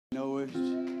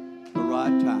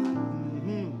right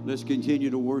time. Let's continue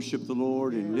to worship the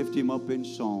Lord and lift Him up in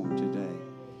song today.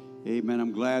 Amen.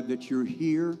 I'm glad that you're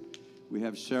here. We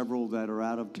have several that are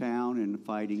out of town and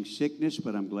fighting sickness,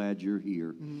 but I'm glad you're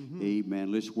here.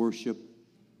 Amen. Let's worship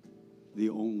the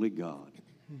only God.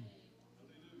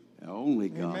 The only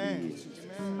God He is.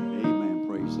 Amen.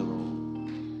 Praise the Lord.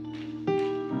 How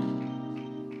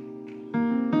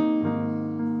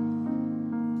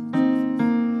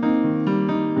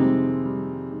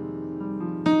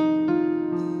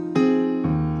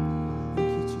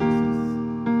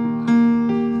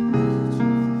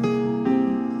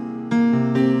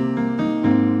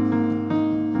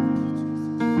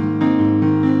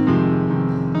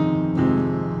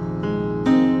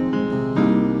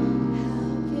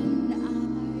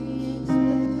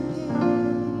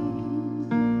can I explain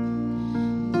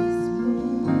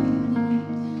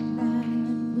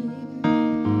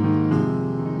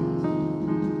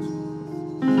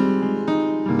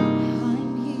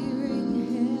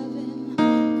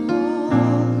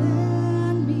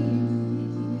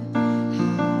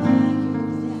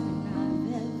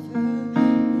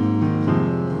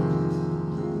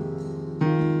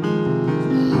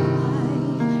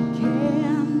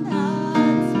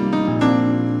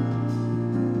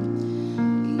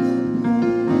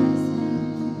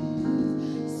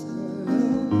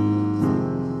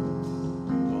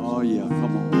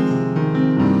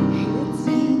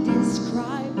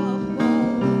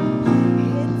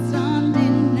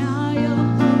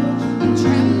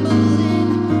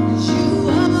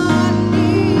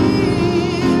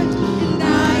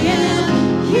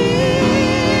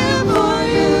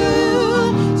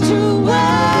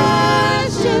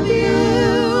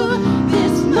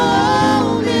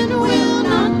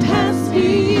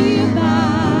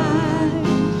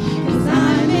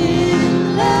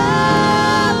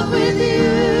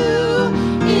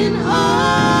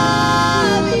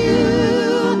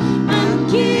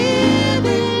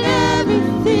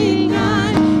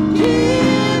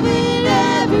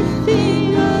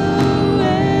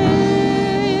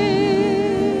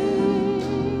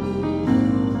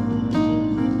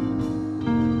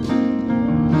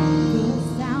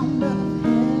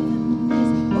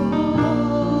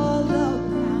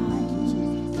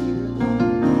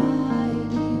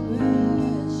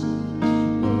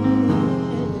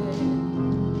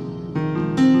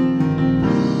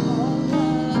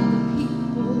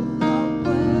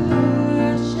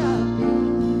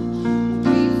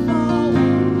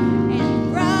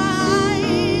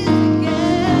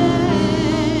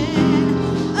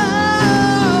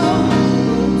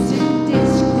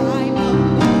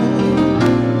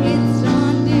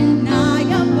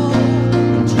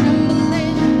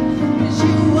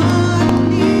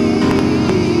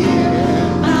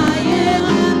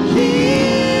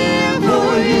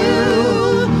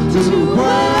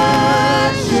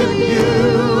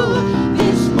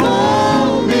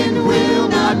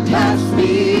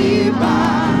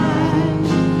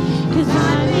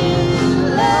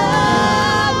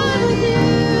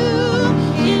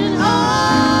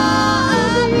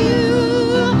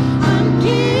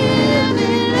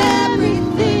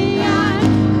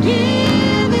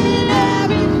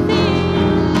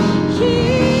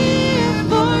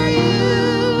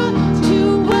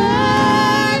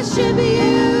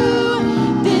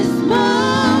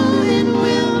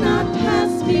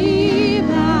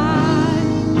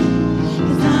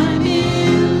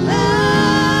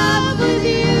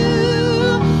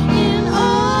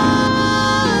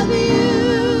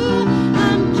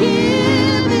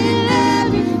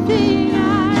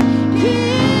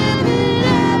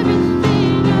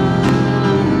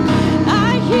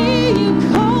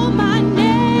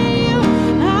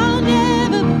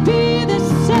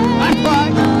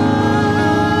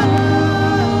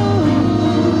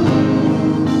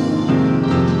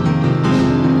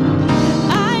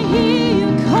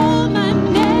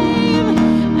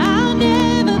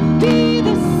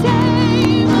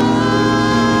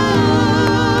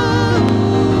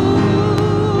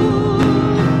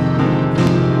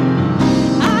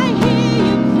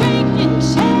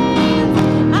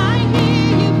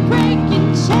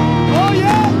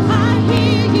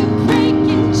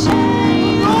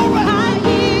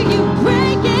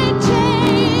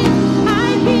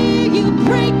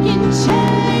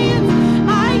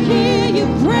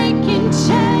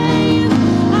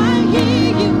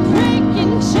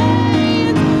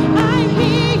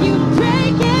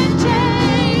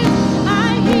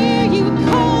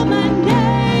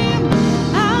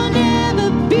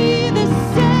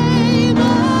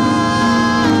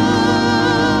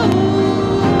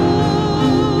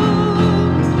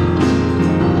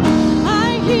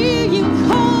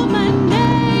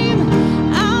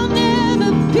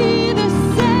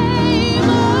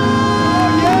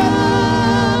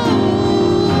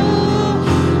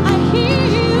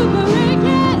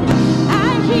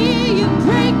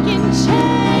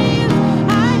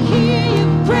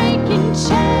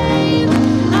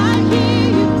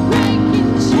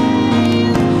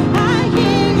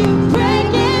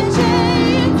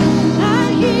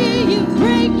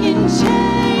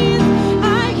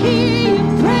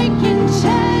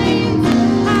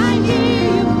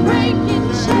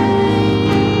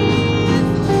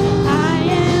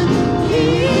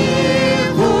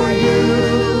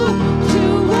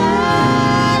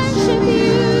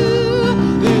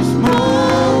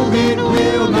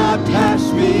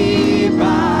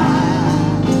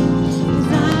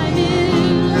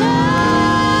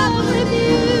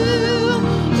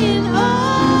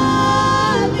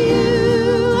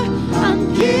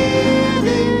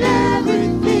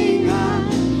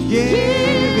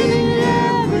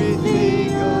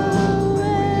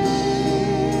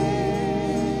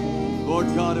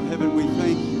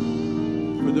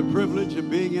privilege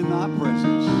of being in thy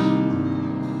presence.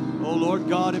 Oh, Lord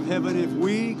God of heaven, if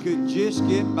we could just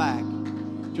get back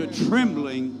to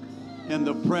trembling in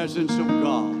the presence of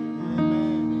God.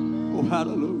 Oh,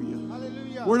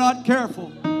 hallelujah. We're not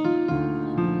careful.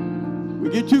 We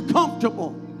get too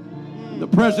comfortable in the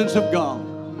presence of God.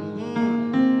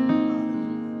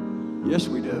 Yes,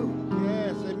 we do.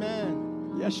 Yes,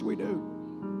 amen. Yes, we do.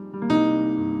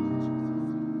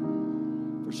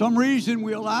 For some reason,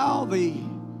 we allow the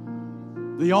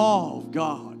awe of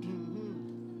God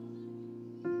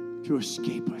to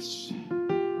escape us.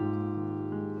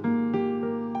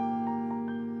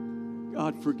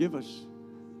 God, forgive us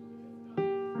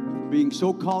for being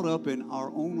so caught up in our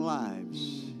own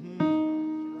lives,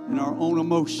 in our own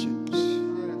emotions,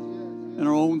 in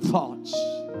our own thoughts,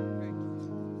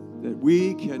 that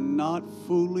we cannot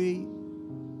fully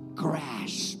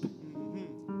grasp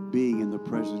being in the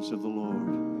presence of the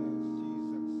Lord.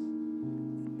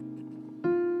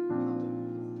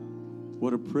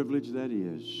 What a privilege that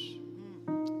is.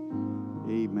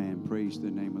 Amen. Praise the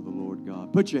name of the Lord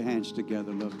God. Put your hands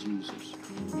together. Love Jesus.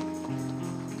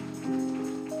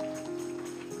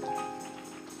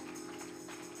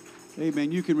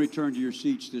 Amen. You can return to your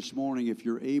seats this morning if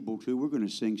you're able to. We're going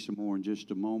to sing some more in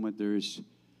just a moment. There's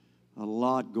a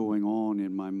lot going on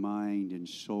in my mind and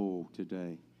soul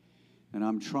today. And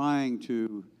I'm trying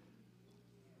to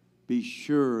be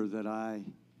sure that I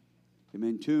am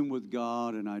in tune with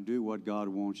God and I do what God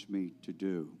wants me to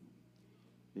do.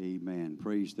 Amen.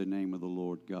 Praise the name of the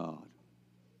Lord God.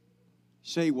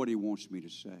 Say what He wants me to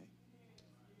say.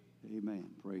 Amen.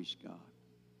 Praise God.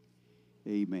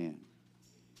 Amen.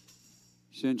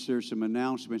 Since there's some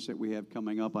announcements that we have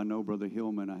coming up, I know Brother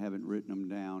Hillman, I haven't written them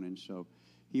down, and so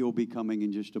he will be coming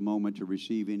in just a moment to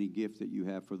receive any gift that you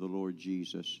have for the Lord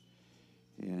Jesus.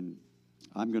 And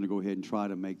I'm going to go ahead and try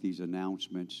to make these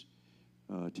announcements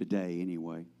today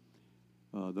anyway.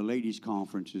 The ladies'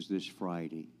 conference is this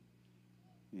Friday.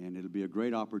 And it'll be a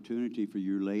great opportunity for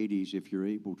you ladies if you're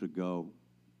able to go.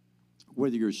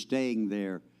 Whether you're staying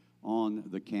there on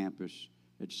the campus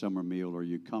at Summermill or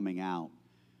you're coming out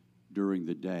during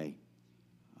the day,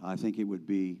 I think it would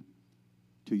be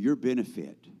to your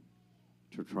benefit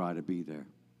to try to be there.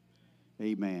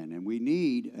 Amen. And we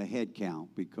need a head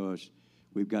count because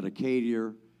we've got a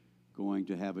caterer going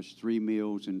to have us 3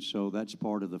 meals, and so that's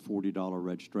part of the $40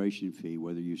 registration fee,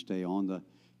 whether you stay on the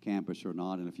campus or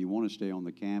not. And if you want to stay on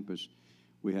the campus,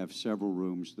 we have several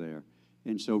rooms there.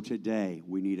 And so today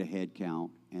we need a head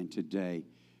count, and today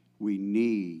we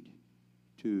need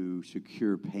to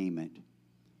secure payment.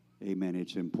 Amen.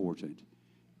 It's important.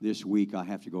 This week I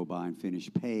have to go by and finish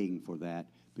paying for that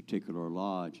particular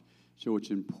lodge. So it's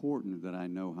important that I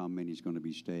know how many is going to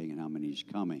be staying and how many is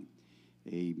coming.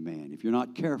 Amen. If you're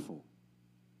not careful,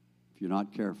 you're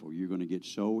going to get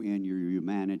so in your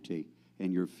humanity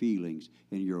and your feelings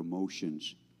and your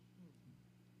emotions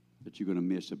that you're going to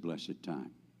miss a blessed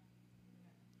time.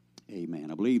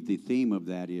 Amen. I believe the theme of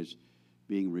that is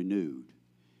being renewed.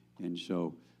 And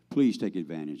so please take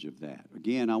advantage of that.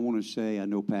 Again, I want to say, I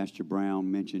know Pastor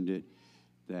Brown mentioned it,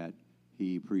 that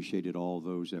he appreciated all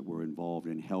those that were involved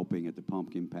in helping at the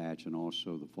Pumpkin Patch and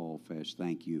also the Fall Fest.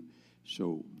 Thank you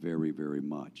so very, very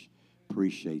much.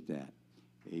 Appreciate that.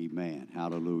 Amen.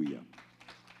 Hallelujah.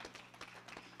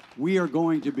 We are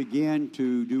going to begin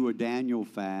to do a Daniel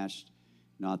fast,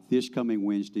 not this coming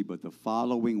Wednesday, but the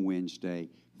following Wednesday,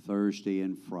 Thursday,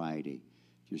 and Friday.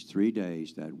 Just 3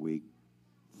 days that week.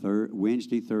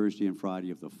 Wednesday, Thursday, and Friday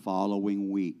of the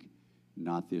following week,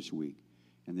 not this week.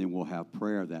 And then we'll have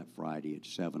prayer that Friday at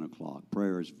 7 o'clock.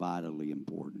 Prayer is vitally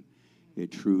important.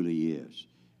 It truly is.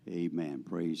 Amen.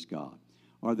 Praise God.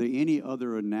 Are there any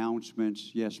other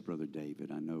announcements? Yes, Brother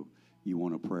David, I know you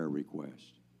want a prayer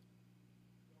request.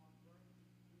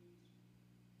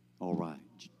 All right.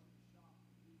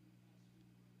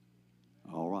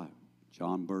 All right.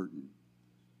 John Burton.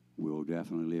 We'll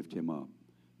definitely lift him up.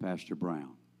 Pastor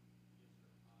Brown.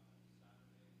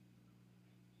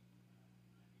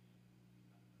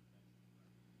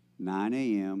 (9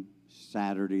 a.m.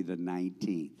 Saturday the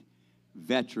 19th.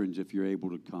 Veterans, if you're able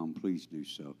to come, please do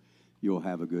so. You'll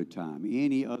have a good time.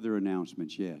 Any other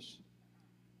announcements? Yes.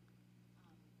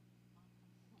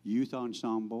 Youth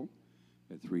Ensemble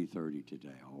at 3:30 today.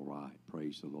 All right.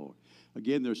 Praise the Lord.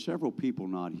 Again, there's several people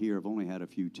not here. I've only had a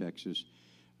few texts.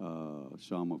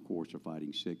 Some, of course, are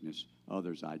fighting sickness.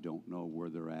 Others, I don't know where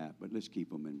they're at, but let's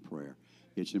keep them in prayer.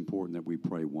 It's important that we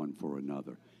pray one for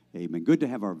another. Amen. Good to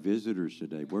have our visitors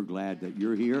today. We're glad that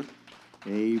you're here.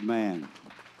 Amen.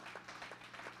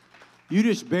 You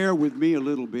just bear with me a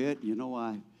little bit. You know,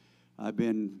 I've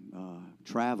been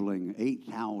traveling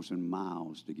 8,000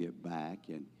 miles to get back,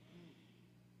 and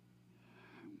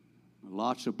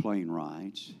lots of plane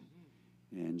rides.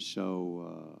 And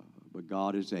so, but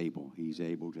God is able. He's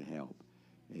able to help.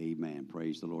 Amen.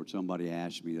 Praise the Lord. Somebody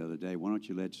asked me the other day, why don't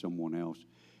you let someone else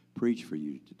preach for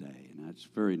you today? And that's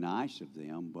very nice of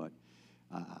them, but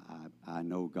I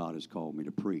know God has called me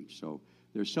to preach. So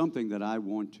there's something that I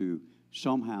want to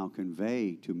somehow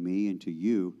convey to me and to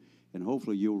you, and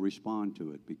hopefully you'll respond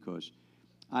to it, because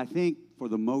I think for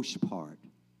the most part,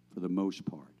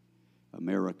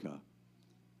 America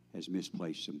has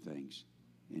misplaced some things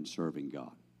in serving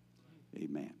God.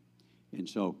 Amen. And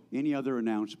so, any other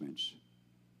announcements?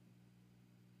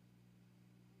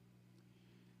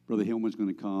 Brother Hillman's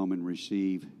going to come and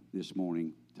receive this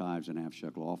morning tithes and half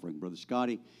shekel offering. Brother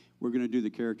Scotty, we're going to do the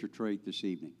character trait this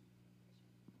evening.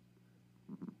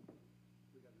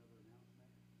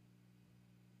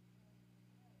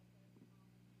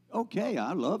 Okay,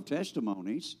 I love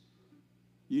testimonies.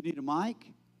 You need a mic?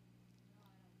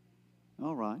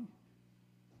 All right.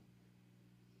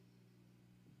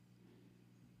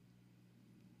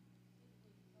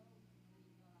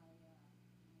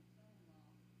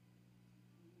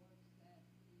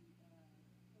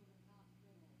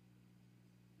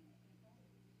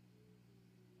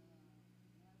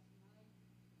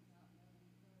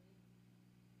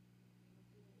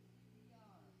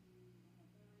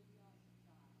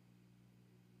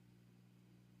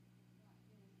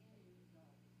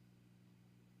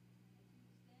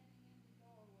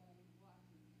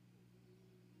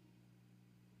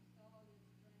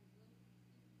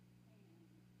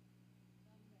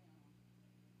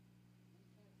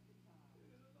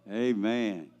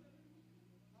 Amen.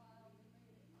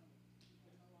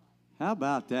 How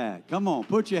about that? Come on,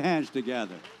 put your hands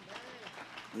together.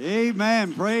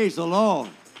 Amen. Praise the Lord.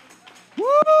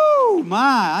 Woo!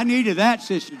 My, I needed that,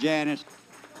 Sister Janice.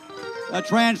 A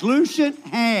translucent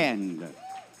hand.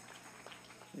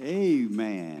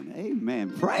 Amen.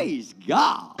 Amen. Praise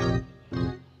God.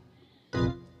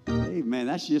 Amen.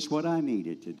 That's just what I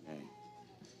needed today.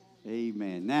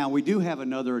 Amen. Now, we do have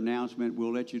another announcement.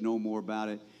 We'll let you know more about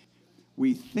it.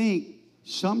 We think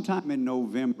sometime in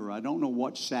November, I don't know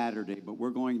what Saturday, but we're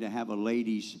going to have a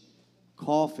ladies'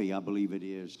 coffee, I believe it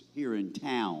is, here in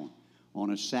town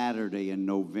on a Saturday in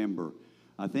November.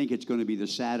 I think it's going to be the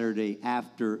Saturday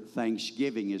after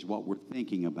Thanksgiving is what we're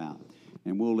thinking about.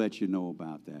 And we'll let you know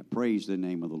about that. Praise the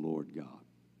name of the Lord God.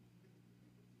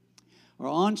 Our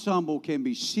ensemble can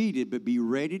be seated, but be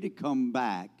ready to come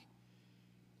back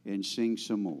and sing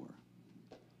some more.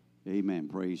 Amen.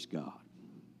 Praise God.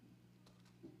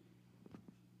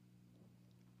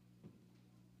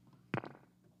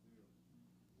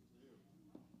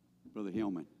 Brother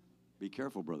Hillman. Be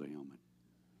careful, Brother Hillman.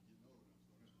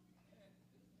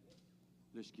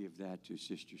 Let's give that to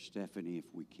Sister Stephanie if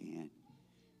we can.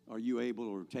 Are you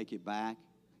able to take it back?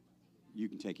 You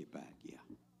can take it back, yeah.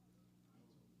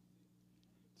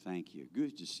 Thank you.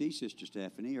 Good to see Sister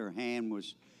Stephanie. Her hand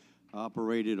was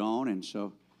operated on, and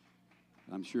so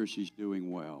I'm sure she's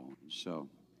doing well. So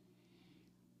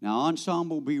now,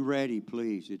 ensemble, be ready,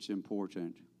 please. It's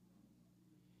important.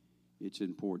 It's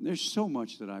important. There's so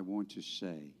much that I want to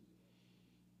say.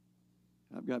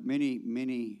 I've got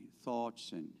many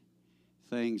thoughts and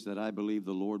things that I believe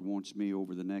the Lord wants me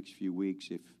over the next few weeks,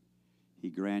 if He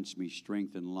grants me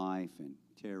strength and life and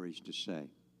tarries to say.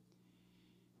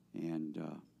 And,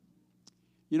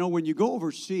 you know, when you go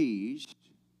overseas,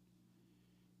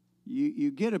 you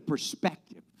get a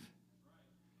perspective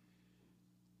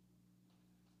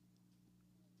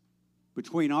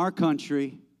between our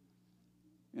country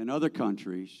and other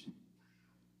countries,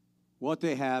 what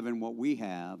they have and what we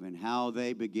have, and how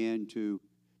they begin to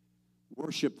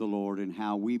worship the Lord and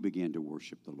how we begin to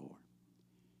worship the Lord.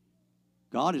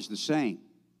 God is the same.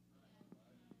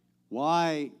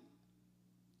 Why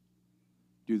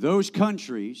do those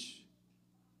countries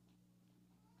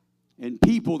and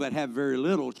people that have very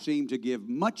little seem to give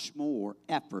much more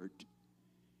effort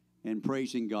in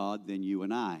praising God than you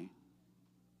and I?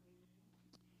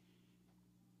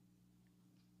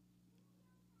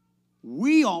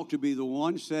 We ought to be the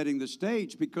ones setting the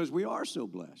stage because we are so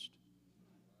blessed.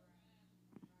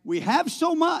 We have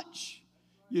so much.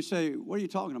 You say, what are you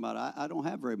talking about? I don't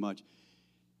have very much.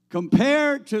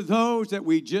 Compared to those that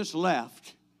we just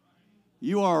left,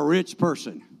 you are a rich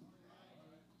person.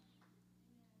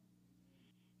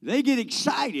 They get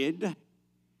excited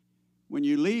when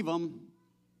you leave them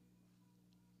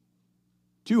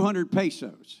 200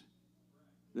 pesos.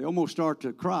 They almost start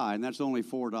to cry, and that's only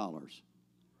 $4.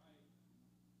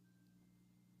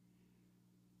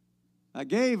 I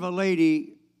gave a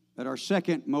lady at our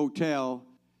second motel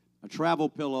a travel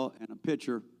pillow and a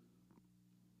pitcher,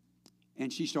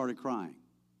 and she started crying.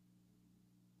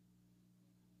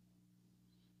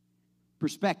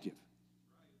 perspective.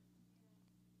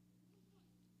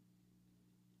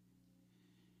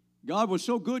 God was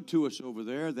so good to us over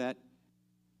there that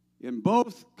in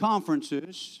both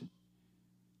conferences,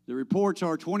 the reports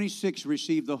are 26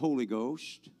 received the Holy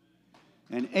Ghost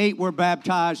and 8 were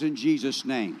baptized in Jesus'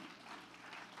 name.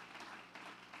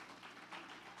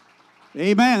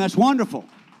 Amen. That's wonderful.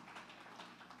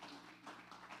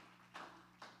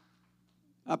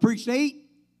 I preached 8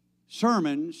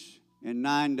 sermons in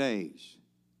 9 days.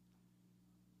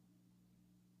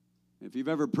 If you've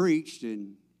ever preached,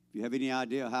 and if you have any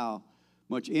idea how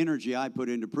much energy I put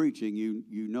into preaching, you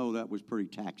know that was pretty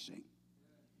taxing.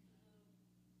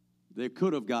 They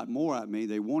could have got more at me.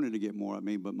 They wanted to get more at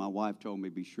me, but my wife told me,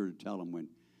 be sure to tell them when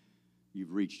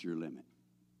you've reached your limit.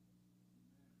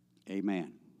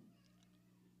 Amen.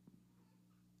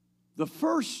 The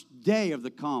first day of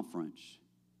the conference,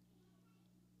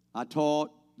 I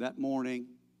taught that morning,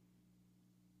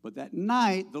 but that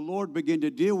night, the Lord began to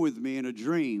deal with me in a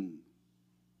dream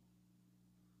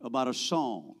about a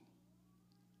song.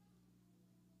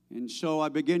 And so I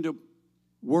began to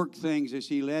work things as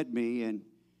He led me, and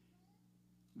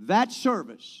that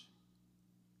service,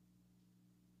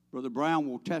 Brother Brown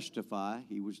will testify,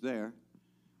 he was there,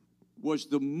 was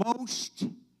the most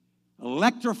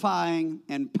electrifying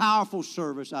and powerful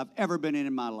service I've ever been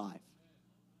in my life.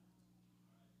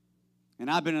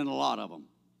 And I've been in a lot of them.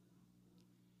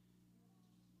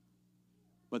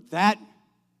 But that,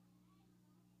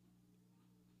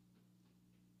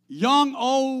 young,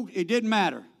 old, it didn't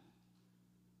matter.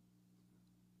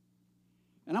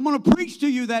 And I'm going to preach to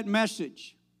you that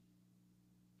message.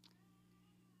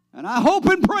 And I hope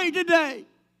and pray today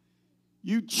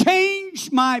you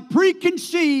change my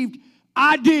preconceived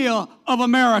idea of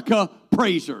America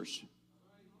praisers.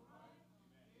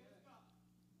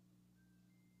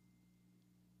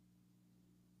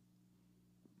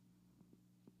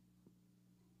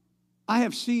 I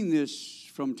have seen this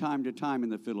from time to time in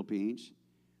the Philippines.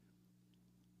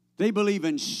 They believe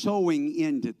in sowing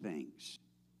into things,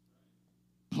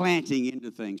 planting into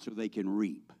things so they can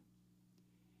reap.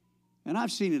 And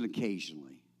I've seen it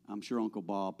occasionally. I'm sure Uncle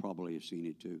Bob probably has seen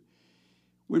it too.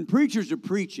 When preachers are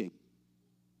preaching,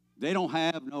 they don't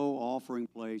have no offering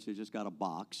place. They just got a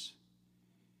box.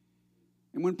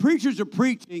 And when preachers are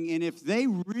preaching, and if they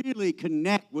really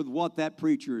connect with what that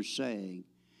preacher is saying,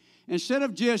 instead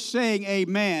of just saying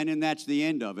amen and that's the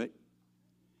end of it,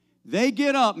 they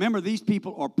get up. Remember, these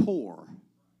people are poor.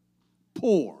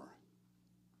 Poor.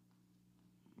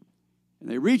 And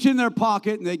they reach in their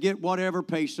pocket and they get whatever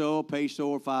peso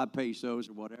or 5 pesos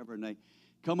or whatever, and they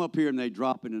come up here and they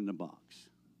drop it in the box.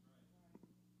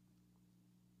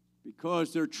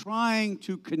 Because they're trying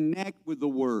to connect with the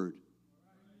Word.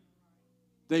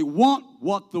 They want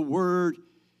what the Word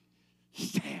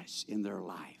says in their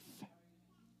life.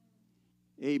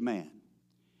 Amen.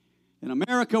 In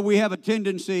America, we have a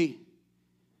tendency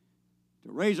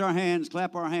to raise our hands,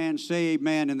 clap our hands, say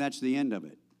amen, and that's the end of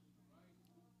it.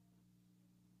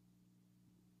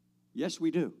 Yes,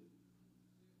 we do.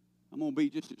 I'm going to be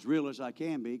just as real as I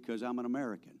can be because I'm an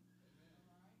American.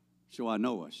 So I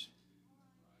know us.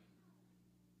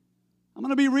 I'm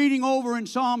going to be reading over in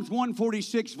Psalms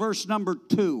 146, verse number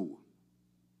 2.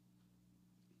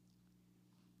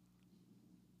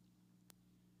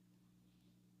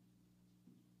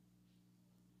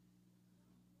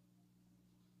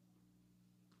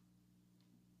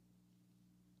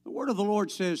 The word of the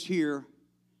Lord says here,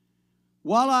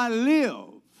 while I live,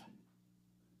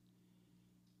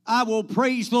 I will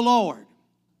praise the Lord.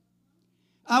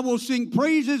 I will sing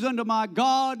praises unto my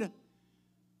God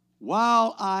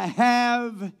while I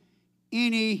have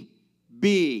any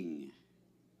being.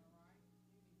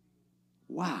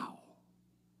 Wow.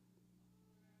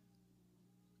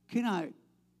 Can I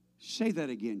say that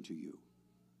again to you?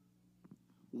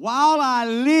 While I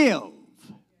live,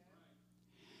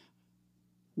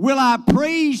 will I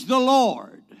praise the Lord.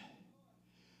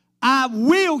 I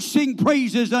will sing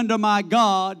praises unto my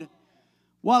God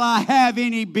while I have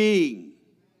any being.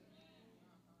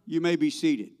 You may be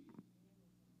seated.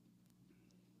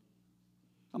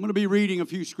 I'm going to be reading a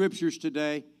few scriptures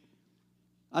today.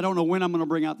 I don't know when I'm going to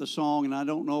bring out the song, and I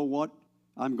don't know what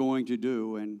I'm going to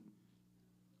do. And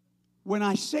when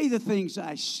I say the things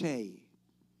I say,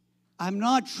 I'm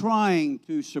not trying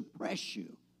to suppress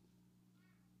you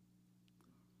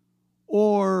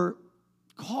or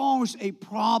cause a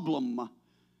problem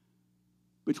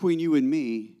between you and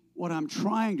me. What I'm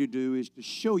trying to do is to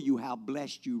show you how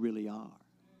blessed you really are.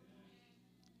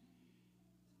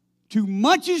 Too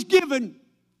much is given,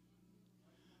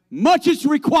 much is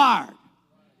required.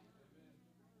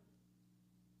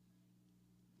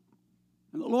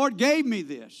 And the Lord gave me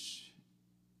this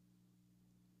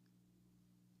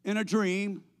in a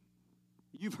dream.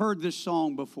 You've heard this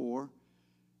song before.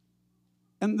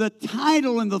 And the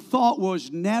title and the thought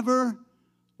was, Never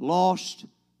Lost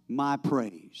My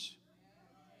Praise.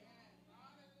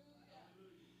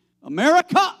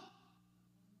 America,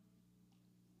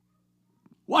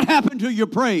 what happened to your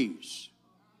praise?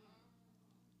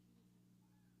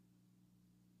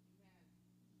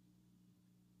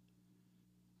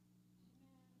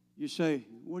 You say,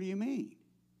 what do you mean?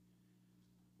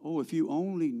 Oh, if you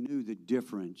only knew the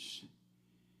difference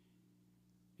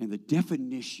and the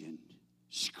definition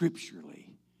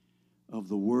scripturally of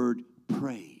the word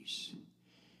praise.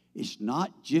 It's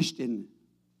not just in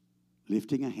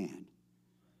lifting a hand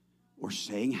or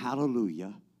saying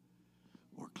hallelujah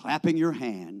or clapping your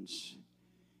hands.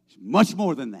 It's much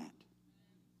more than that.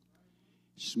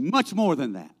 It's much more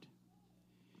than that.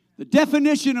 The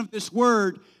definition of this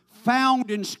word found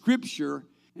in Scripture,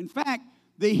 in fact,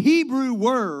 the Hebrew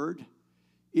word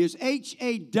is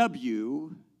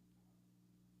H-A-W-L-A-L.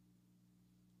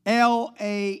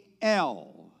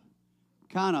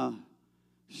 Kind of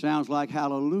sounds like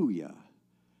hallelujah,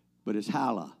 but it's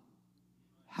halla.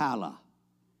 Halla.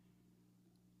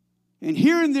 And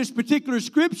here in this particular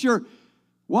Scripture,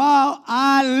 while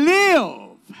I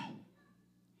live,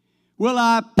 will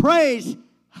I praise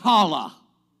halla.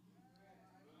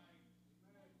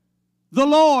 The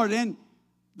Lord. And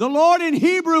the Lord in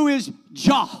Hebrew is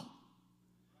Jah.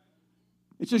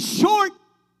 It's a short,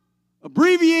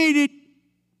 abbreviated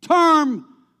term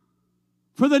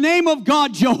for the name of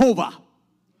God, Jehovah.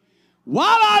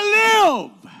 While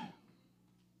I live,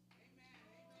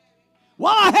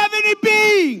 while I have any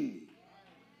being,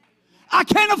 I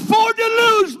can't afford to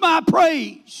lose my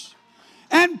praise.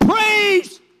 And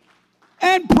praise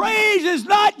is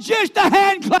not just a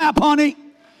hand clap, honey.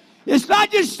 It's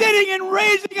not just sitting and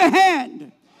raising a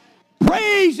hand.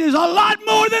 Praise is a lot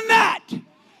more than that.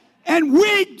 And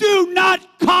we do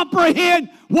not comprehend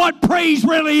what praise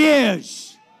really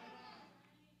is.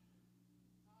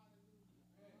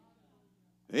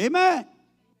 Amen.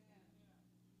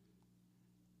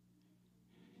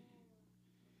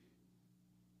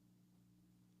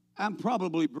 I'm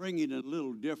probably bringing it a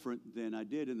little different than I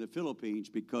did in the Philippines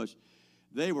because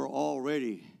they were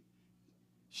already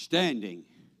standing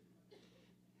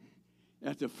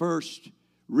at the first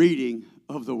reading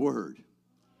of the word.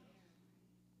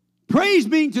 Praise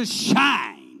means to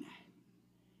shine.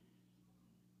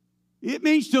 It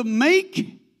means to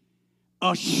make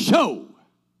a show.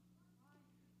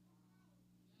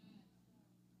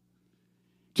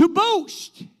 To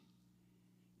boast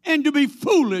and to be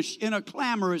foolish in a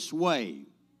clamorous way.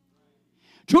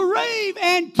 To rave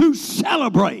and to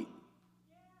celebrate.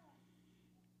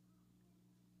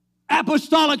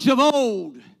 Apostolics of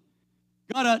old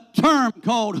got a term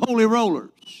called holy rollers.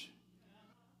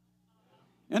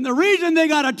 And the reason they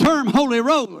got a term holy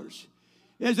rollers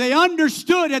is they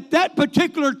understood at that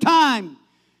particular time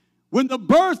when the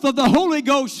birth of the Holy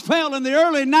Ghost fell in the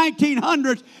early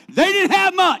 1900s, they didn't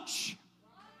have much.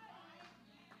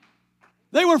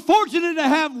 They were fortunate to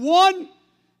have one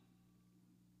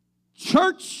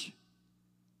church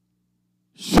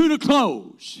suit of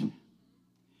clothes,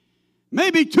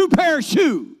 maybe 2 pair of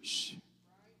shoes.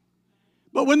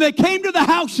 But when they came to the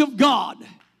house of God,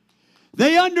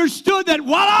 they understood that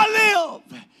while I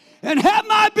live and have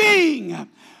my being,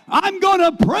 I'm going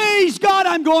to praise God.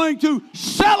 I'm going to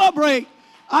celebrate.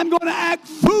 I'm going to act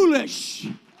foolish.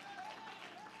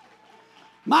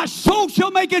 My soul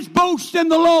shall make its boast in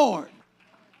the Lord.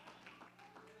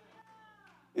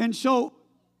 And so,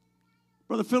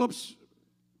 Brother Phillips,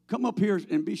 come up here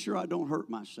and be sure I don't hurt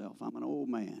myself. I'm an old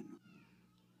man.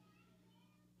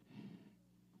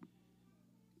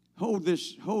 Hold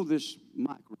this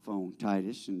microphone,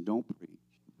 Titus, and don't preach.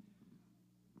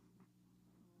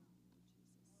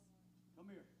 Come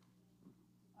here.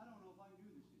 I don't know if I can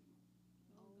do this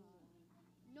anymore.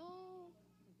 No.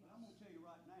 But I'm going to tell you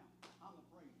right now, I'm a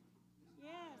praiser.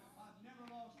 Yes. I've never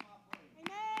lost my praise.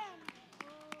 Amen.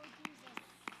 Oh, Jesus.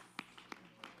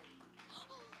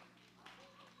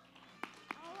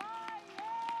 All right.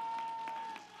 Yeah.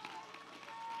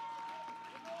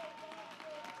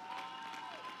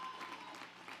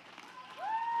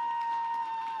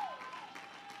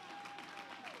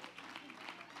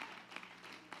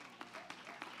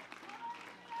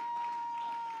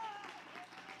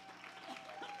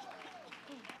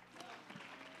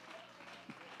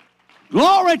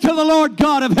 Glory to the Lord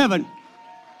God of heaven.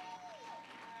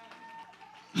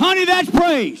 Honey, that's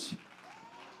praise.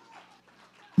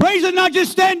 Praise is not just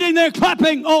standing there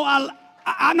clapping. Oh,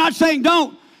 I'm not saying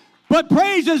don't. But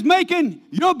praise is making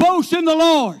your boast in the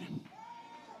Lord.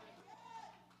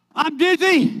 I'm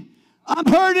dizzy. I'm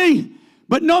hurting.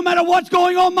 But no matter what's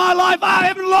going on in my life, I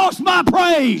haven't lost my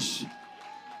praise.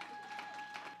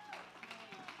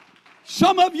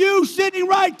 Some of you sitting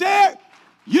right there,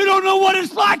 you don't know what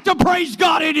it's like to praise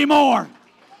God anymore.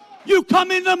 You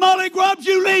come in the mully grubs,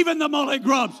 you leave in the mully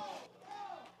grubs.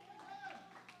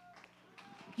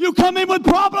 You come in with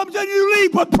problems and you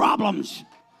leave with problems.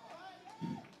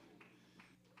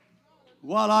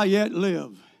 While I yet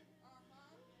live,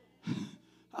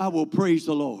 I will praise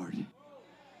the Lord.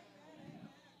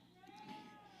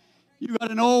 You got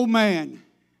an old man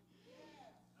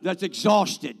that's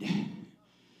exhausted.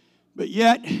 But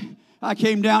yet, I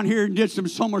came down here and did some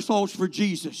somersaults for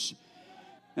Jesus.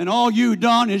 And all you've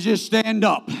done is just stand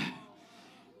up.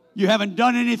 You haven't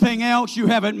done anything else. You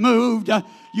haven't moved.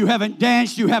 You haven't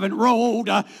danced. You haven't rolled.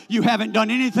 You haven't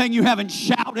done anything. You haven't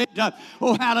shouted.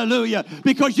 Oh, hallelujah.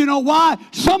 Because you know why?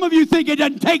 Some of you think it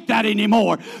doesn't take that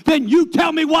anymore. Then you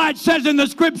tell me why it says in the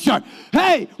scripture,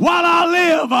 hey, while I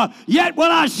live, yet will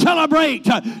I celebrate.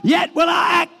 Yet will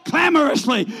I act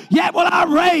clamorously. Yet will I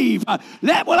rave.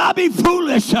 Yet will I be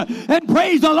foolish and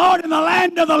praise the Lord in the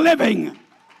land of the living.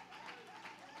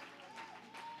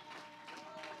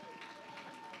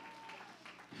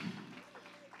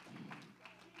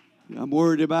 I'm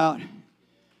worried about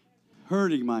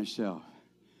hurting myself.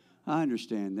 I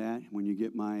understand that when you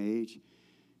get my age.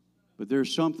 But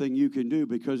there's something you can do,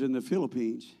 because in the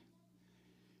Philippines,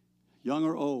 young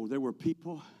or old, there were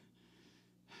people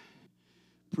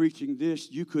preaching this.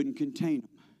 You couldn't contain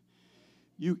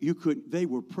them. You couldn't. They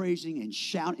were praising and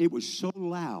shouting. It was so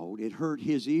loud, it hurt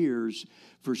his ears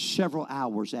for several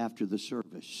hours after the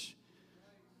service.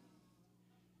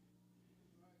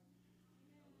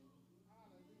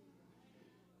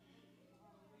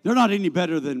 They're not any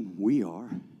better than we are.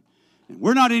 And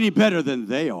we're not any better than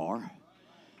they are.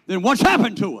 Then what's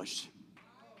happened to us?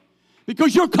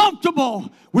 Because you're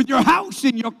comfortable with your house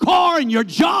and your car and your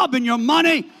job and your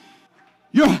money.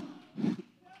 You're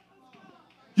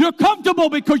comfortable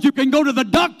because you can go to the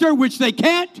doctor, which they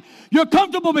can't. You're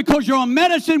comfortable because you're on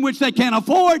medicine, which they can't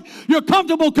afford. You're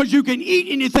comfortable because you can eat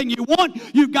anything you want.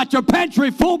 You've got your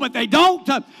pantry full, but they don't.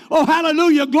 Oh,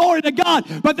 hallelujah, glory to God.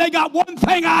 But they got one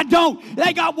thing I don't.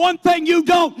 They got one thing you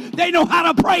don't. They know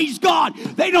how to praise God.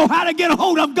 They know how to get a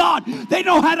hold of God. They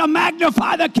know how to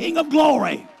magnify the King of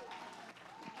glory.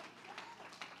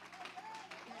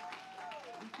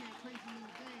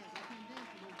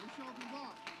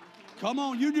 Come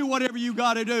on, you do whatever you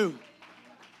got to do.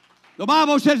 The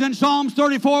Bible says in Psalms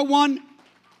 34, 1,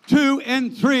 2,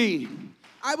 and 3.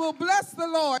 I will bless the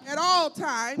Lord at all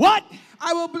times. What?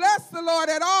 I will bless the Lord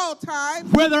at all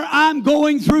times. Whether I'm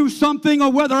going through something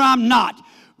or whether I'm not.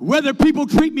 Whether people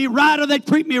treat me right or they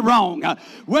treat me wrong.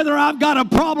 Whether I've got a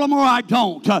problem or I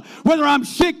don't. Whether I'm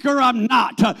sick or I'm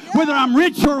not. Whether I'm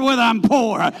rich or whether I'm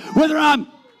poor. Whether I'm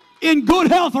in good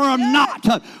health or I'm not.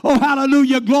 Oh,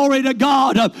 hallelujah, glory to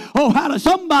God. Oh, hallelujah.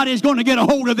 Somebody's going to get a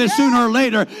hold of this sooner or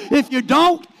later. If you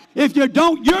don't, you're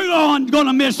going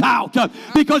to miss out.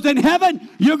 Because in heaven,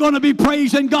 you're going to be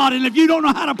praising God. And if you don't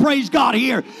know how to praise God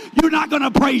here, you're not going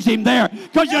to praise Him there.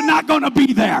 Because you're not going to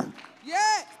be there.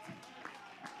 Yes.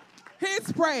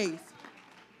 His praise.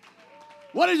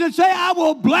 What does it say? I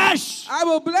will bless. I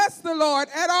will bless the Lord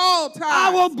at all times. I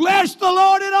will bless the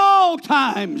Lord at all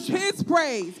times. His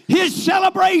praise. His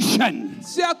celebration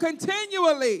Shall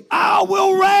continually. I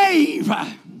will rave.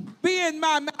 Be in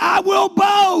my mouth. I will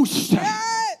boast.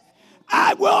 Yes.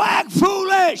 I will act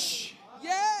foolish.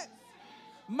 Yes.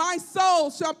 My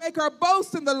soul shall make her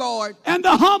boast in the Lord. And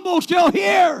the humble shall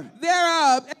hear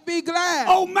Thereof and be glad.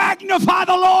 Oh, magnify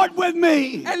the Lord with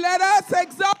me. And let us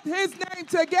exalt His name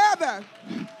together.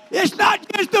 It's not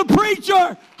just the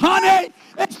preacher, honey.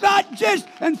 It's not just,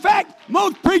 in fact,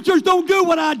 most preachers don't do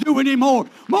what I do anymore.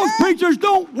 Most preachers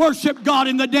don't worship God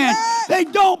in the dance. They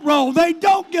don't roll. They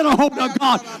don't get a hold of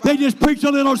God. They just preach a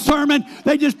little sermon.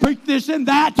 They just preach this and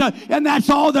that, and that's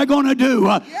all they're going to do.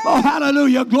 Oh,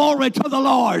 hallelujah. Glory to the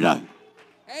Lord. Amen,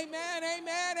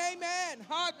 amen, amen.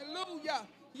 Hallelujah.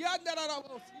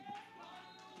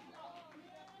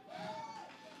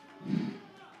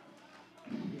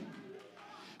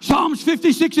 Psalms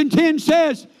 56 and 10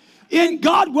 says, in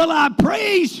God will I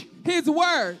praise. His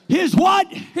word. His what?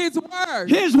 His word.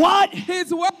 His what?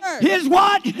 His word. His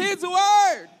what? His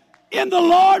word. In the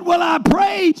Lord will I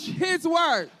praise. His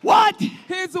word. What?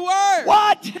 His word.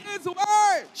 What? His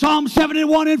word. Psalm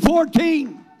 71 and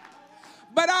 14.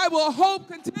 But I will hope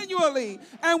continually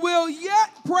and will yet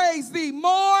praise thee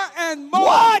more and more.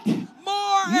 What?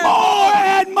 More and more.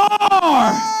 And more.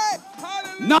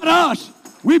 Hallelujah. Not us.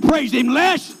 We praise Him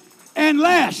less.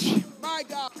 Unless My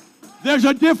God. there's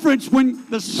a difference when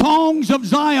the songs of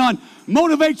Zion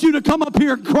motivate you to come up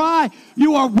here and cry.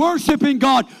 You are worshiping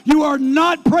God. You are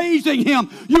not praising Him.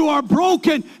 You are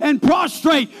broken and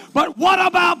prostrate. But what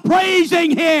about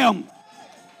praising Him?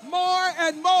 More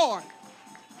and more.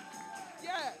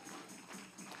 Yes.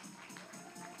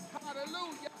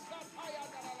 Hallelujah.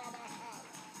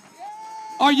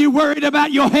 Are you worried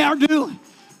about your hairdo?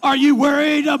 Are you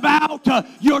worried about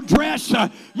your dress?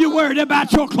 You worried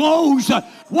about your clothes?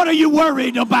 What are you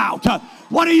worried about?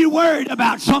 What are you worried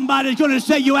about? Somebody's going to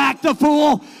say you act a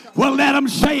fool. Well, let them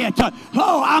say it.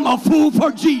 Oh, I'm a fool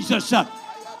for Jesus. Yes,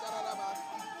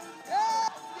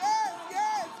 yes,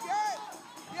 yes,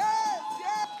 yes,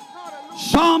 yes. Hallelujah.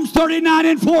 Psalms 39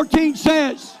 and 14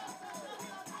 says,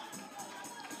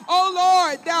 Oh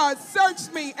Lord, thou hast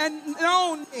searched me and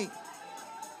known me.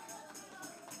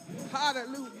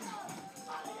 Hallelujah.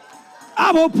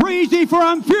 I will praise thee, for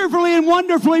I'm fearfully and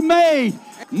wonderfully made.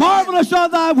 Marvelous are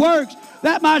thy works,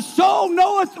 that my soul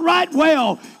knoweth right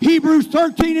well. Hebrews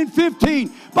 13 and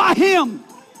 15. By him.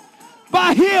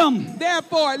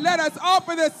 Therefore, let us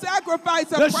offer the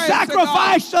sacrifice of The praise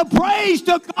sacrifice of praise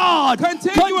to God.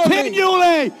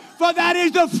 Continually. For that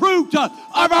is the fruit of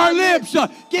our lips,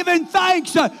 giving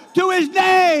thanks to his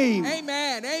name. to God.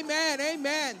 Amen, amen,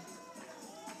 amen.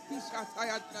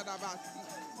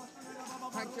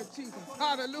 Thank you, Jesus.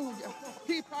 Hallelujah.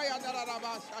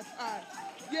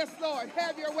 Yes, Lord.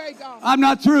 Have your way, God. I'm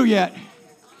not through yet.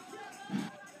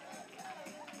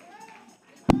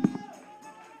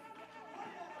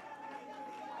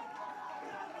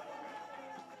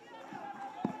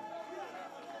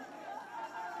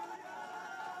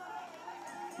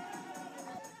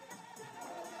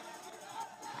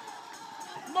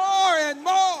 More and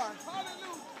more. Hallelujah.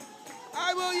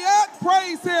 I will yet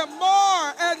praise him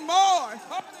more and more.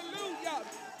 Hallelujah.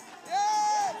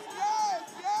 Yes, yes,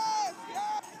 yes,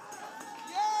 yes.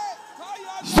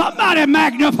 Yes. Somebody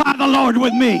magnify the Lord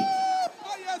with me.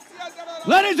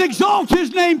 Let us exalt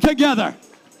his name together.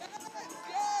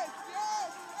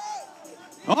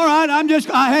 All right,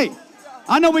 hey,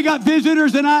 I know we got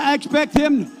visitors and I expect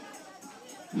them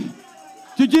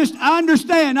to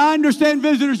I understand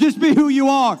visitors, just be who you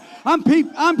are. I'm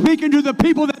speaking to the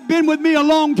people that have been with me a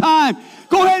long time.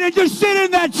 Go ahead and just sit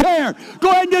in that chair. Go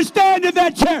ahead and just stand in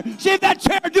that chair. See if that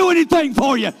chair do anything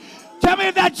for you. Tell me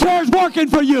if that chair is working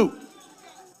for you.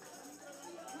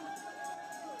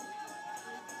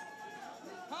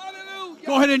 Hallelujah.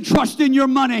 Go ahead and trust in your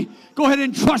money. Go ahead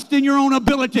and trust in your own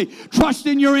ability. Trust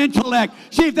in your intellect.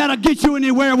 See if that'll get you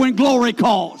anywhere when glory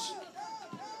calls.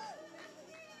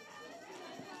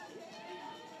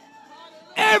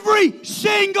 Every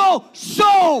single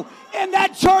soul in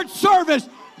that church service,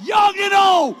 young and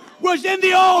old, was in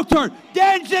the altar,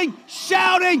 dancing,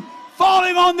 shouting,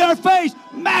 falling on their face,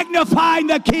 magnifying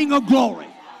the King of glory.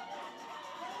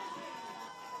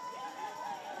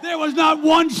 There was not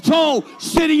one soul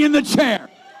sitting in the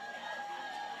chair.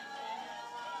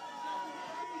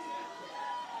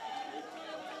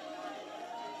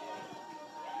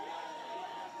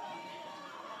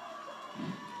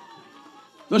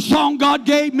 The song God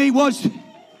gave me was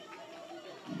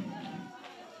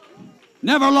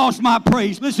Never Lost My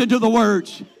Praise. Listen to the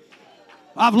words.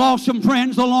 I've lost some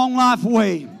friends a long life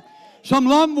way. Some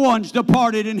loved ones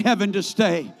departed in heaven to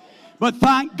stay. But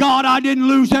thank God I didn't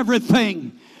lose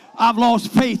everything. I've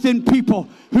lost faith in people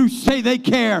who say they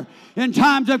care. In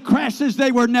times of crisis,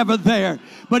 they were never there.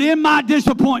 But in my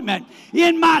disappointment,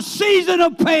 in my season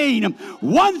of pain,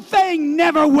 one thing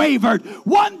never wavered.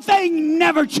 One thing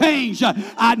never changed.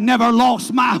 I never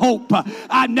lost my hope.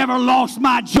 I never lost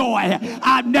my joy.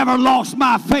 I've never lost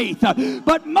my faith.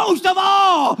 But most of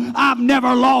all, I've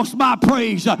never lost my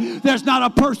praise. There's not a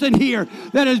person here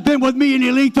that has been with me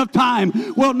any length of time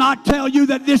will not tell you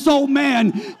that this old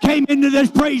man came into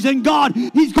this praising God.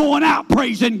 He's going out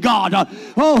praising God.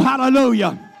 Oh,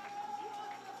 hallelujah.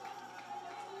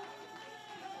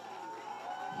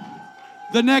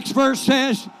 The next verse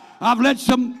says, I've let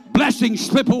some blessings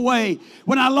slip away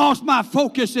when I lost my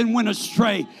focus and went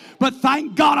astray. But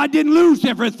thank God I didn't lose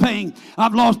everything.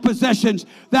 I've lost possessions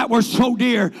that were so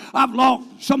dear. I've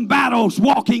lost some battles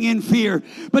walking in fear.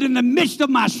 But in the midst of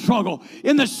my struggle,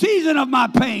 in the season of my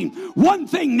pain, one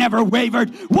thing never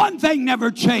wavered. One thing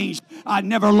never changed. I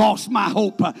never lost my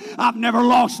hope. I've never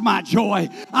lost my joy.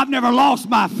 I've never lost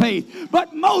my faith.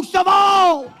 But most of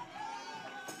all,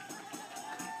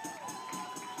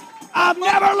 I've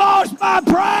never lost my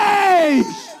praise.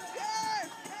 Yes,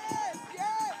 yes,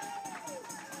 yes.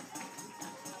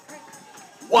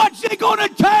 What's it going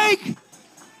to take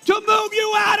to move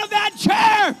you out of that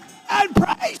chair and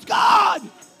praise God?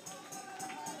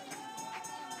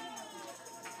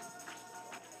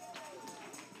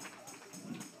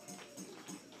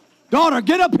 Daughter,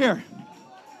 get up here.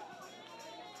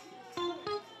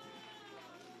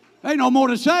 Ain't no more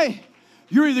to say.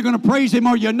 You're either going to praise him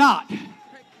or you're not.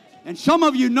 And some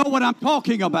of you know what I'm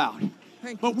talking about.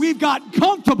 But we've gotten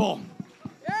comfortable.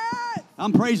 Yes.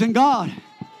 I'm praising God.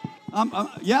 I'm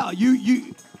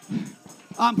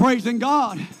praising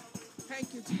God.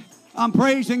 Thank you, Jesus. I'm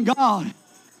praising God.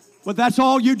 But that's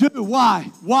all you do.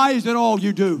 Why? Why is it all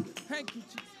you do? Thank you,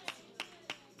 Jesus.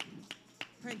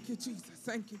 Thank you, Jesus.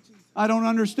 Thank you, Jesus. I don't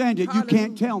understand it. You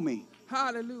can't tell me.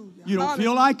 Hallelujah. You don't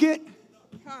feel like it?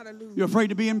 Hallelujah. You're afraid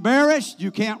to be embarrassed?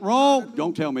 You can't roll?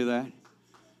 Don't tell me that.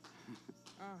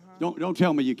 Don't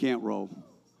tell me you can't roll.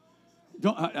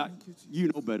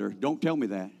 You know better. Don't tell me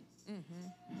that.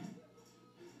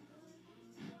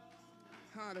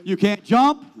 You can't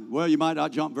jump? Well, you might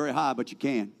not jump very high, but you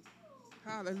can.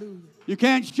 Hallelujah. You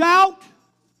can't shout?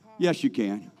 Yes, you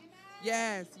can.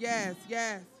 Yes, yes,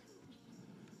 yes.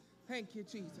 Thank you,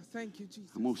 Jesus. Thank you, Jesus.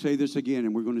 I'm going to say this again,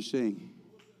 and we're going to sing.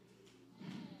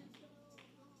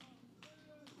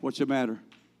 What's the matter?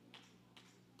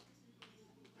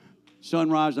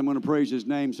 Sunrise, I'm going to praise his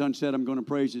name. Sunset, I'm going to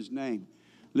praise his name.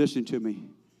 Listen to me.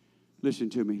 Listen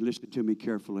to me. Listen to me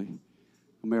carefully.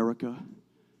 America,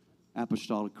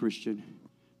 apostolic Christian,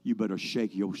 you better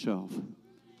shake yourself.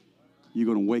 You're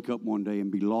going to wake up one day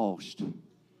and be lost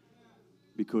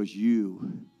because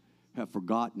you have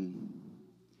forgotten.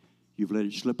 You've let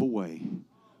it slip away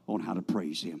on how to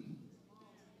praise him.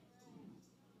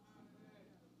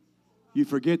 You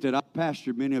forget that I've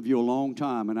pastored many of you a long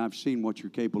time, and I've seen what you're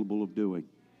capable of doing.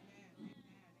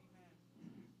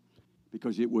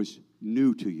 Because it was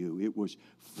new to you. It was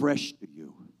fresh to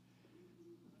you.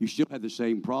 You still had the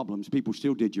same problems. People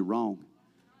still did you wrong.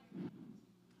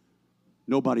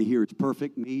 Nobody here is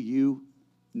perfect. Me, you,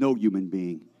 no human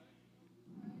being.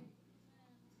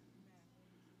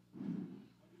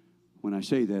 When I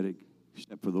say that,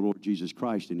 except for the Lord Jesus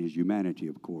Christ and his humanity,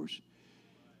 of course.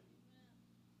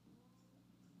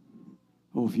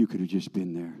 Oh, if you could have just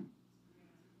been there.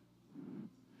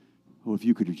 Oh, if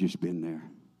you could have just been there.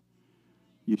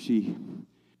 You see,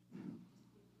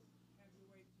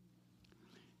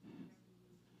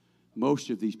 most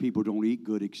of these people don't eat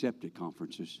good except at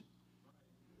conferences.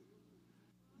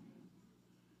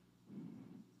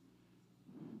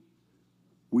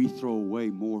 We throw away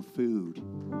more food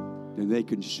than they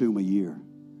consume a year.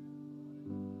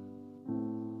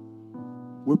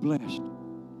 We're blessed.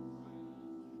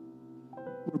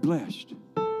 We're blessed.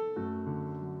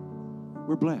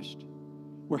 We're blessed.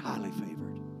 We're highly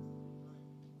favored.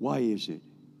 Why is it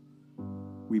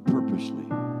we purposely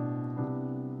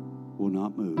will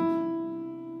not move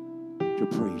to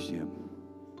praise him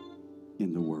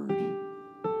in the Word?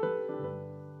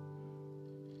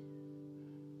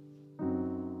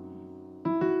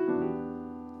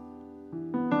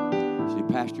 See,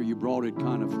 Pastor, you brought it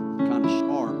kind of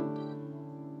sharp.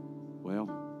 Well,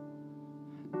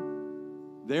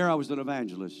 there I was an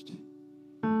evangelist.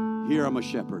 Here I'm a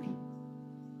shepherd,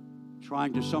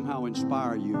 trying to somehow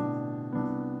inspire you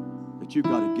that you've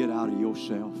got to get out of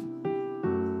yourself.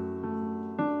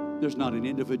 There's not an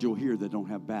individual here that don't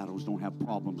have battles, don't have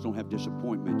problems, don't have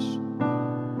disappointments.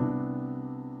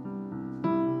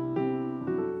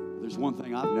 There's one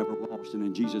thing I've never lost, and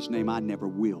in Jesus' name, I never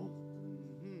will.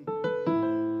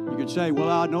 You could say, well,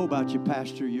 I know about you,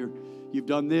 Pastor. You've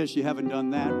done this, you haven't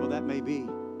done that. Well, that may be.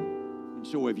 And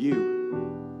so have you.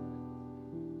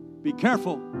 Be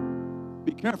careful.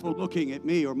 Be careful looking at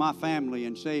me or my family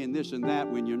and saying this and that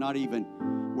when you're not even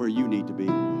where you need to be.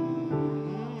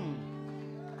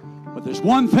 But there's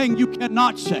one thing you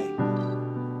cannot say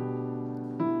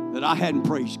that I hadn't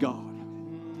praised God.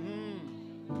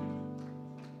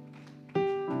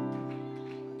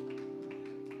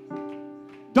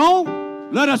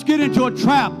 Don't let us get into a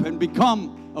trap and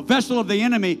become a vessel of the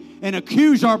enemy and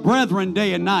accuse our brethren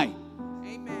day and night.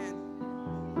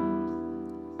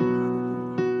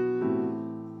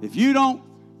 If you don't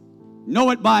know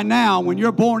it by now, when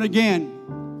you're born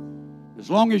again, as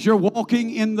long as you're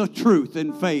walking in the truth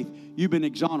and faith, you've been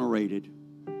exonerated.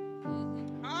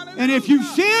 Hallelujah. And if you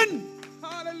sin,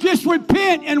 just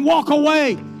repent and walk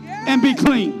away and be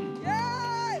clean.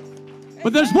 Yes.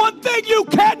 But there's one thing you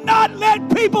cannot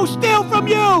let people steal from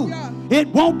you. It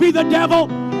won't be the devil.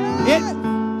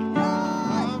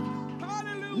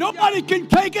 Nobody can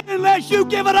take it unless you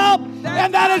give it up,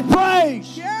 and that is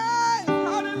praise.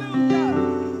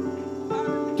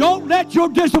 Don't let your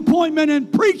disappointment in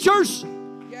preachers,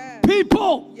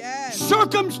 people,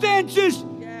 circumstances,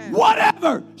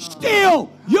 whatever, steal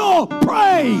your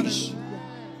praise.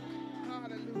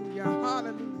 Hallelujah.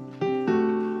 Hallelujah.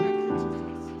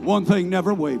 One thing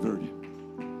never wavered.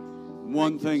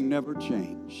 One thing never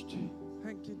changed.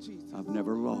 Thank you, Jesus. I've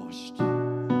never lost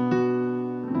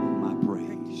my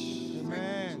praise.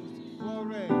 Amen.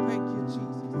 Glory. Thank you,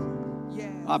 Jesus.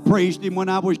 Yes. I praised him when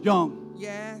I was young.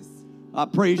 Yes. I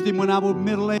praised him when I was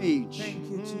middle age. Thank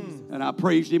you, Jesus. And I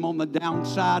praised him on the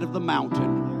downside of the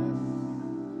mountain.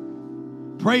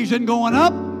 Praising going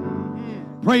up,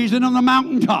 praising on the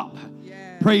mountaintop,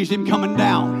 Yes. praise him coming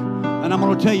down. And I'm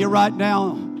going to tell you right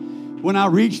now, when I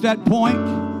reach that point,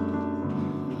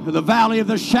 the valley of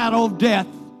the shadow of death,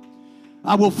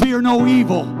 I will fear no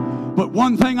evil. But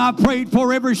one thing I prayed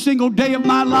for every single day of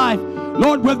my life,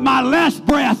 Lord, with my last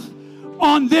breath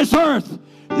on this earth,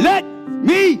 let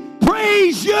me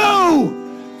praise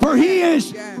you. For he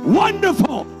is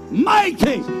wonderful,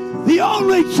 mighty, the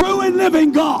only true and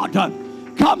living God.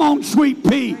 Come on, sweet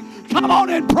pea. Come on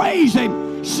and praise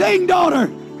him. Sing,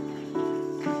 daughter.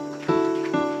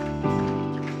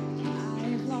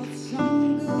 I've lost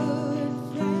some good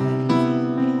friends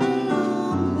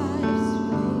along life's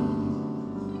way.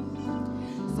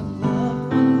 Some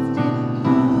loved ones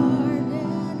departed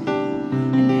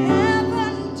in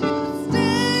heaven to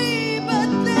stay, but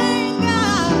thank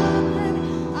God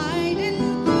I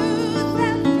didn't lose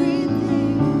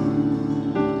everything.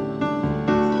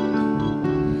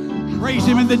 Praise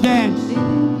him in the dance.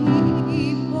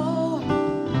 People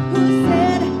who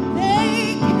said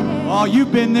they cared. Oh,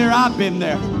 you've been there. I've been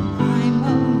there. Time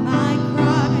of my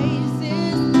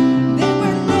crisis, they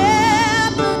were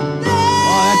never there.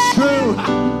 Oh, that's true.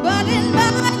 But in my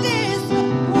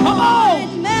disappointment, Come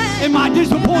on. In my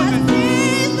disappointment.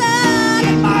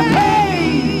 In my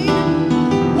pain.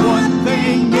 One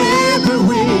thing never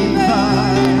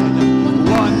wavered.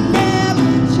 One thing.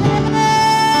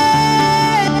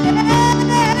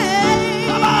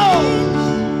 Come on.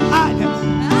 I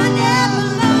never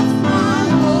lost my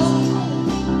hope,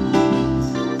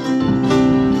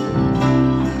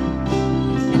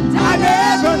 and I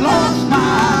never lost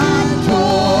my joy.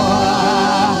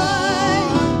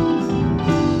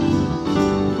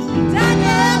 And I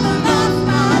never lost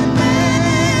my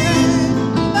faith,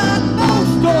 but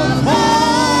most of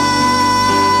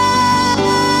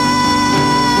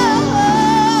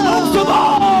Most of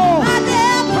all, I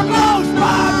never lost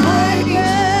my praise.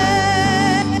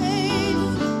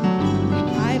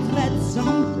 I've let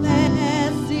some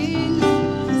blessings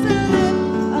slip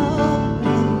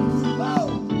away.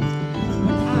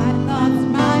 When I lost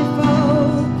my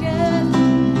focus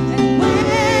and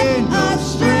went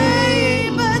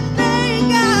astray, but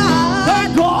thank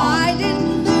Thank God God. I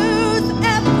didn't lose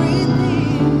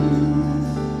everything.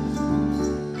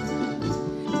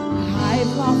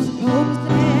 I've lost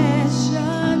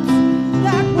possessions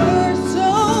that were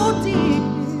so dear,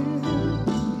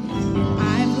 and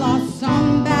I've lost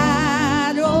some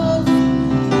battles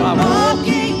By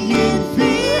walking in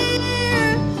fear.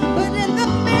 But in the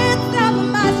midst of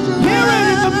my struggle, Here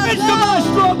in the midst of my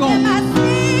struggle, in my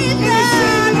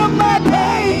season of my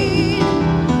pain,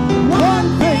 one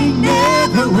thing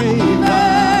never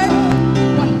wavered,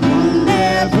 one thing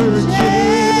never changed.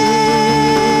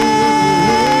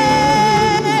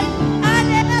 I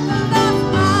never lost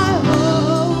my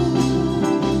hope,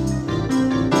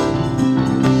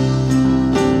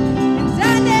 and I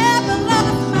never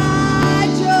lost my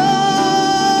joy,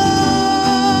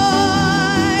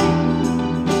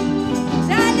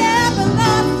 and I never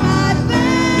lost my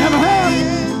faith. Never have.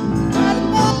 But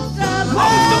most of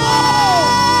Most of all.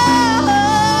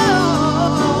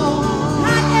 I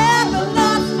never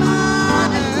lost my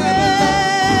praise.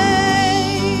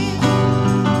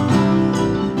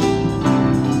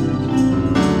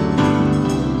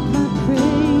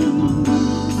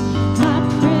 My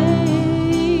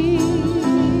praise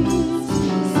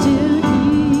still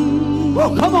needs.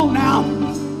 Well, come on now.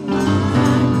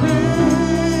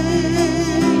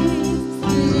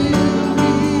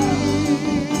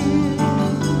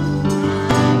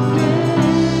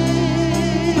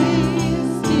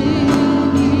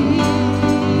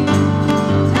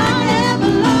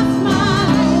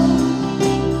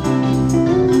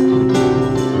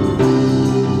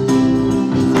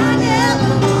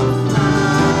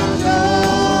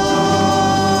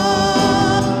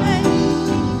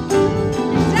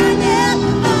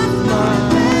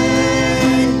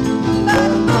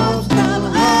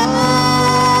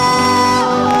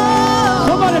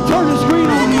 Somebody turn the screen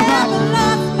on in the back.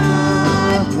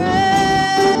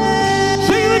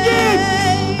 Sing it again.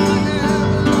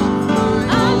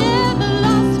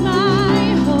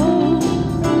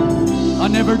 I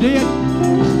never did.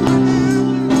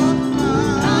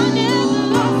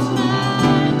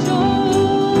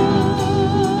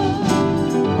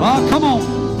 Oh, come on.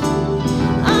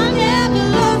 I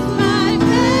never lost my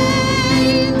faith.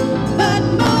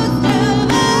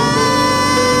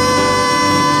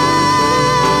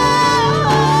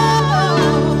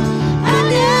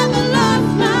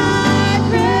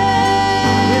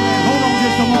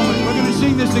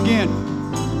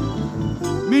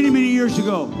 Many, many years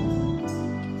ago,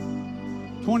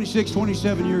 26,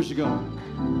 27 years ago,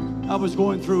 I was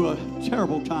going through a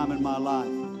terrible time in my life.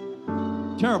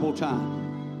 Terrible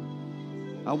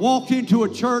time. I walked into a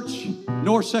church,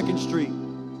 North 2nd Street.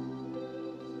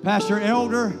 Pastor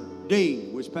Elder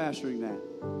Dean was pastoring that.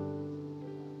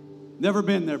 Never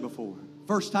been there before.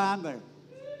 First time there.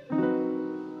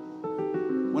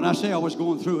 When I say I was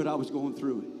going through it, I was going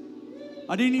through it.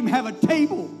 I didn't even have a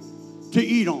table to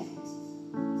eat on.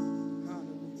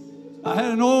 I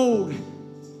had an old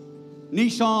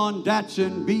Nissan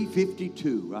Datsun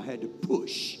B52. I had to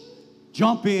push,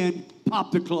 jump in,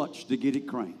 pop the clutch to get it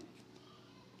cranked.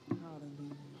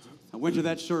 I went to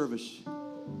that service.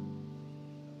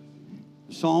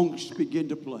 Songs began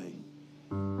to play.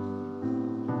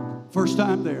 First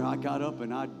time there, I got up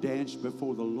and I danced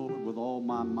before the Lord with all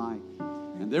my might.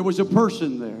 And there was a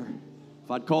person there.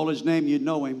 If I'd call his name, you'd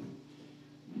know him.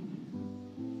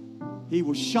 He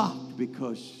was shocked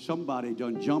because somebody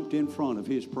done jumped in front of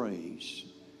his praise.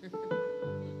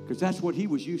 Because that's what he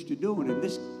was used to doing. And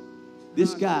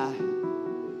this guy,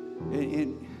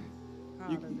 and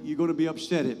you're going to be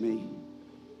upset at me.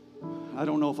 I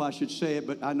don't know if I should say it,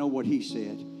 but I know what he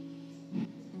said.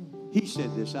 He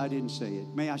said this. I didn't say it.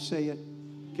 May I say it?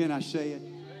 Can I say it?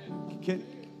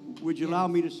 Would you allow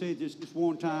me to say this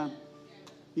one time?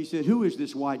 He said, who is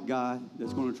this white guy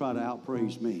that's going to try to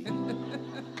outpraise me?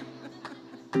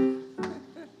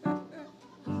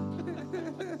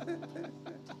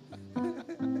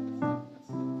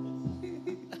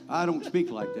 I don't speak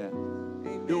like that.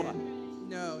 Amen. Do I?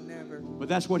 No, never. But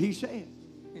that's what he said.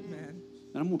 Amen.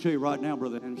 And I'm going to tell you right now,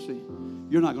 Brother Hennessy,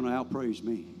 you're not going to outpraise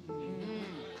me.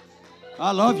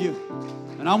 I love you,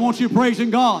 and I want you praising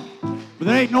God. But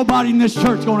there ain't nobody in this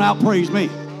church going to outpraise me.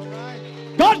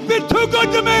 God's been too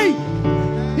good to me.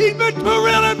 He's been too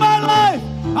real in my life.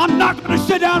 I'm not going to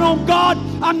sit down on God.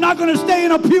 I'm not going to stay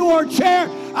in a pew or a chair.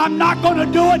 I'm not going to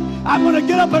do it. I'm going to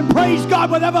get up and praise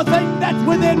God with everything that's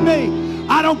within me.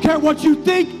 I don't care what you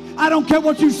think. I don't care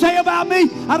what you say about me.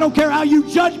 I don't care how you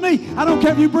judge me. I don't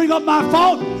care if you bring up my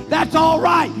fault. That's all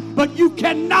right. But you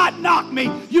cannot knock me.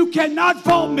 You cannot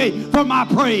fault me for my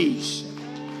praise.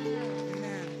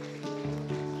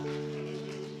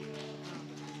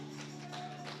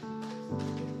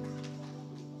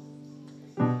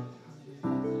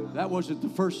 That wasn't the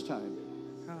first time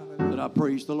that I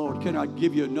praised the Lord. Can I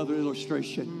give you another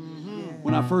illustration?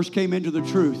 When I first came into the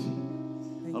truth,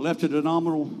 I left a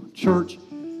denominational church.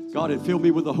 God had filled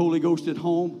me with the Holy Ghost at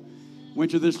home.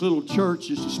 Went to this little church,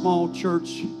 just a small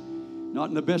church, not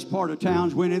in the best part of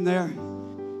towns. Went in there,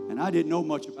 and I didn't know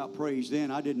much about praise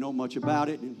then. I didn't know much about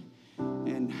it,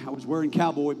 and I was wearing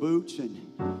cowboy boots, and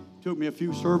it took me a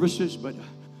few services, but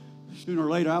sooner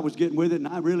or later I was getting with it, and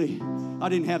I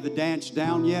didn't have the dance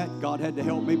down yet. God had to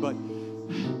help me, but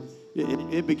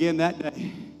it began that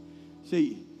day.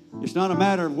 See, it's not a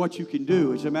matter of what you can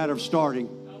do. It's a matter of starting.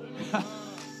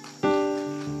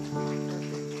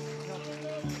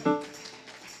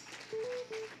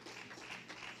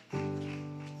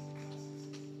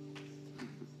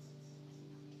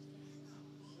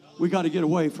 We got to get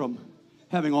away from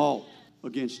having all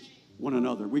against one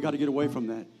another. We got to get away from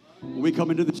that. When we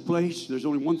come into this place, there's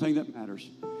only one thing that matters.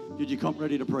 Did you come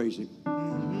ready to praise Him?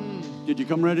 Did you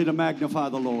come ready to magnify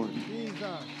the Lord?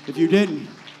 If you didn't,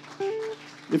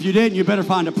 you better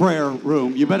find a prayer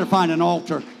room. You better find an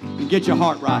altar and get your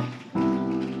heart right.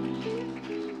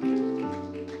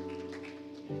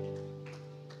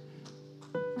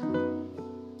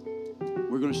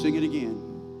 We're going to sing it again.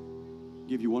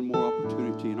 Give you one more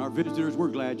opportunity. And our visitors, we're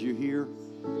glad you're here.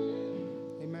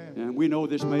 Amen. And we know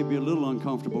this may be a little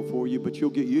uncomfortable for you, but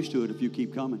you'll get used to it if you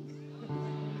keep coming.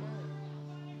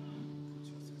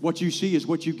 What you see is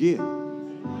what you get.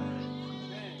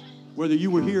 Whether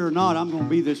you were here or not, I'm going to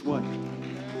be this way.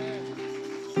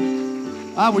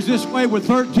 I was this way with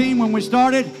 13 when we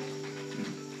started.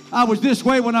 I was this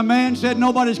way when a man said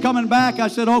nobody's coming back. I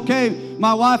said, okay,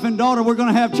 my wife and daughter, we're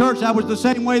going to have church. I was the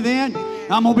same way then.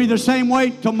 I'm going to be the same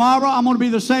way tomorrow. I'm going to be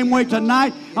the same way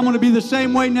tonight. I'm going to be the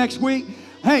same way next week.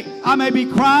 Hey, I may be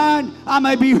crying. I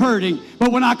may be hurting.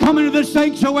 But when I come into this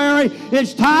sanctuary,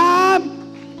 it's time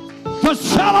to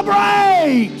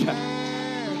celebrate.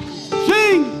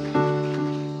 Sing.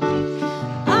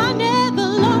 I never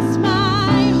lost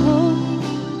my hope.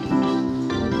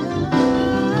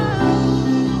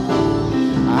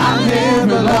 I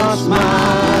never lost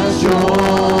my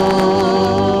joy.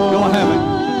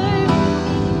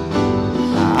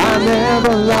 I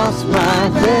never lost my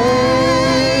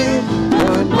faith,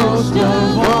 but most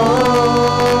of all,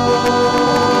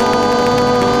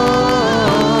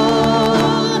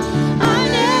 I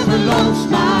never lost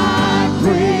my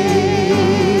praise.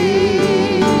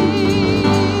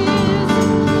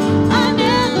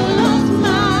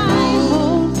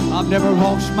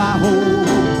 my hope.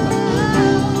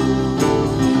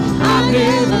 I've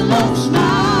never lost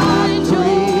my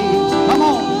praise. Come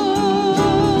on.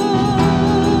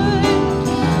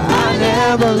 I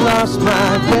never lost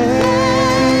my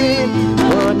faith,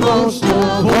 but most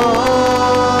of all,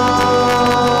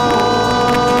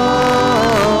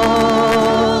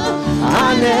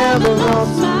 I never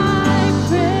lost my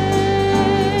faith.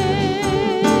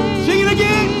 Sing it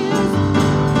again.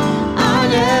 I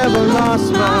never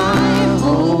lost my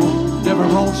hope. Never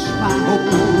lost my hope.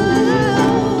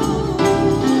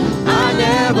 I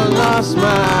never lost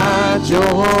my joy.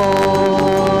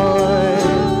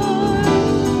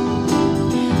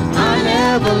 I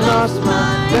never lost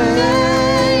my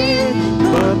faith,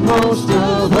 but most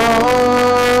of all,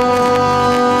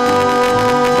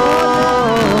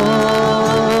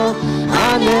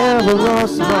 I never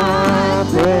lost my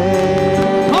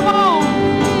praise. Come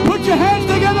on. Put your hands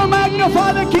together,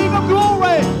 magnify the King of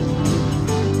glory.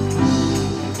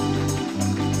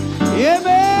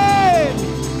 Amen.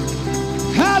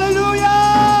 Hallelujah.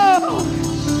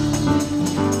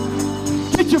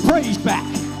 Get your praise back.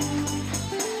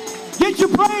 Get your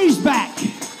praise back.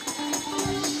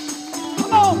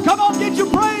 Come on, get your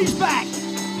praise back.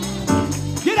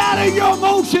 Get out of your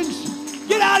emotions.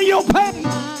 Get out of your pain.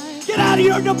 Get out of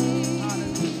your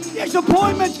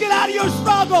disappointments. Get out of your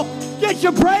struggle. Get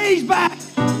your praise back.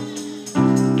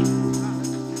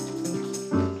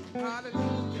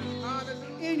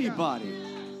 Anybody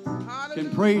can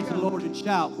praise the Lord and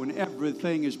shout when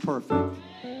everything is perfect.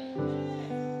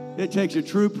 It takes a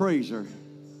true praiser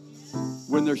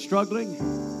when they're struggling,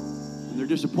 when they're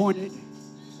disappointed,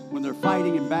 when they're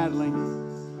fighting and battling.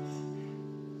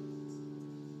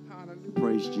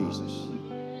 Praise Jesus.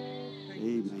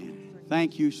 Amen.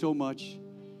 Thank you so much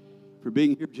for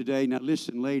being here today. Now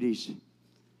listen, ladies,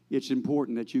 it's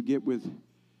important that you get with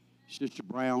Sister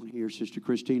Brown here, Sister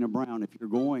Christina Brown. If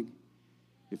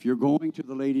you're going to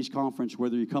the ladies' conference,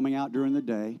 whether you're coming out during the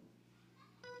day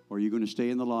or you're going to stay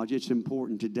in the lodge, it's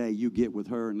important today you get with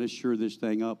her and let's sure this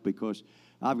thing up because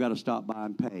I've got to stop by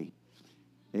and pay.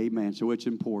 Amen. So it's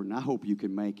important. I hope you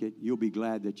can make it. You'll be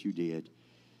glad that you did.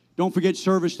 Don't forget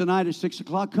service tonight at 6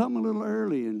 o'clock. Come a little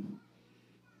early and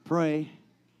pray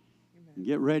and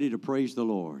get ready to praise the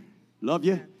Lord. Love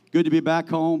you. Good to be back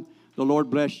home. The Lord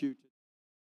bless you.